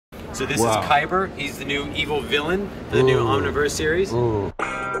So this is Khyber. He's the new evil villain for the new Omniverse series. Ooh.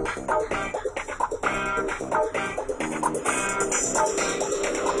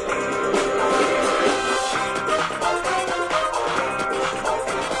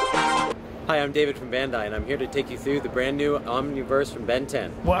 Hi, I'm David from Bandai, and I'm here to take you through the brand new Omniverse from Ben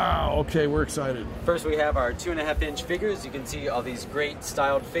 10. Wow, okay, we're excited. First, we have our 2.5-inch figures. You can see all these great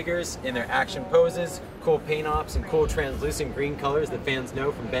styled figures in their action poses, cool paint ops, and cool translucent green colors that fans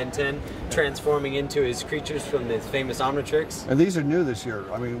know from Ben 10, transforming into his creatures from his famous Omnitrix. And these are new this year.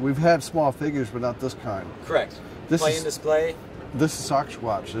 I mean, we've had small figures, but not this kind. Correct. This Play is, and display. This is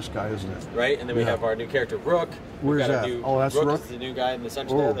Shocksquatch, this guy, isn't it? Right, and then we have our new character, Rook. Where's that? Oh, that's Rook? Rook is the new guy in the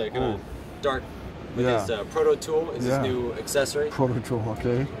center there. They're kind of dark. With his proto tool is his new accessory. Proto tool,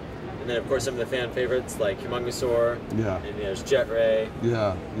 okay. And then, of course, some of the fan favorites like Huungousaur. Yeah. And there's Jetray.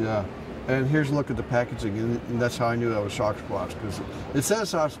 Yeah, yeah. And here's a look at the packaging, and that's how I knew that was Shocksquatch, because it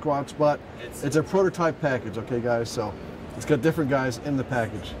says Shocksquatch, but it's a prototype package, okay, guys? So it's got different guys in the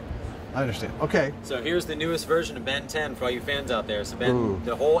package. I understand. Okay. So here's the newest version of Ben 10 for all you fans out there. So Ben,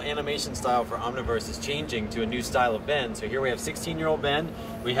 the whole animation style for Omniverse is changing to a new style of Ben. So here we have 16-year-old Ben.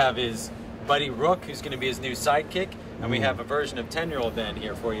 We have his buddy Rook, who's going to be his new sidekick, and we have a version of 10-year-old Ben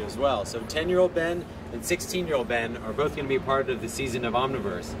here for you as well. So 10-year-old Ben and 16-year-old Ben are both going to be part of the season of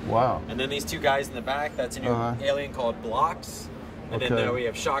Omniverse. Wow. And then these two guys in the back, that's a new alien called Blocks. And then there we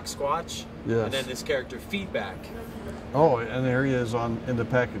have Shocksquatch. Yes. And then this character Feedback. Oh, and there he is in the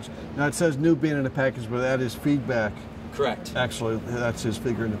package. Now it says new being in the package, but that is Feedback. Correct. Actually, that's his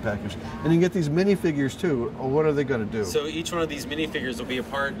figure in the package. And you can get these minifigures too. What are they going to do? So each one of these minifigures will be a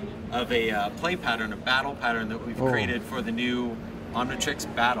part of a play pattern, a battle pattern that we've created for the new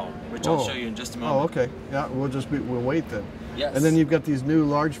Omnitrix Battle, which I'll show you in just a moment. Oh, okay. Yeah, we'll wait then. Yes. And then you've got these new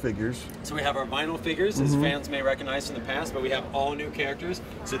large figures. So we have our vinyl figures, as fans may recognize from the past, but we have all new characters.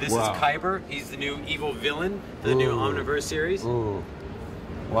 So this is Khyber. He's the new evil villain for the new Omniverse series. Ooh.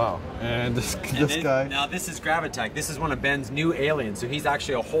 Wow. And this guy. Now this is Gravattack. This is one of Ben's new aliens. So he's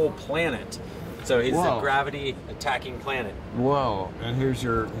actually a whole planet. So he's a gravity attacking planet. Wow. And here's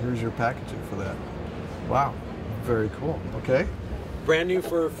your packaging for that. Wow. Very cool. Okay. Brand new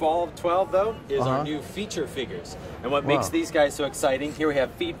for fall of 12 though is our new feature figures. And what makes these guys so exciting, here we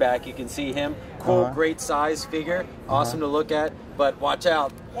have Feedback. You can see him. Cool, great size figure. Awesome to look at. But watch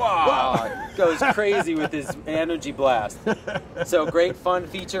out. Wow. Goes crazy with his energy blast. So great fun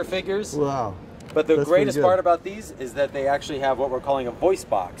feature figures. Wow. But the greatest part about these is that they actually have what we're calling a voice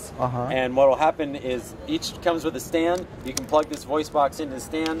box. And what will happen is each comes with a stand. You can plug this voice box into the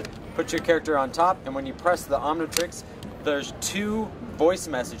stand, put your character on top, and when you press the Omnitrix, there's 2 voice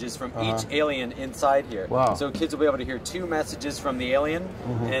messages from each alien inside here. Wow. So kids will be able to hear 2 messages from the alien,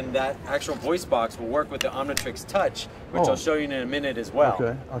 and that actual voice box will work with the Omnitrix Touch, which I'll show you in a minute as well.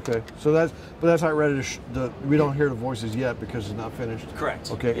 Okay, okay. So that's not ready to, we don't hear the voices yet because it's not finished? Correct.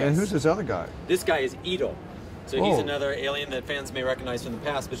 Okay, and who's this other guy? This guy is Eatle. So he's another alien that fans may recognize from the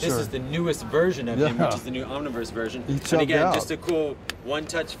past, but this is the newest version of him, which is the new Omniverse version. And again, just a cool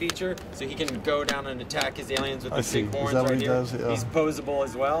one-touch feature, so he can go down and attack his aliens with the big horns right here. He's posable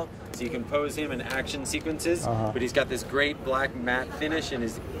as well, so you can pose him in action sequences, but he's got this great black matte finish and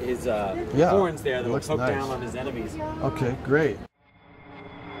his horns there that will poke down on his enemies. Okay, great.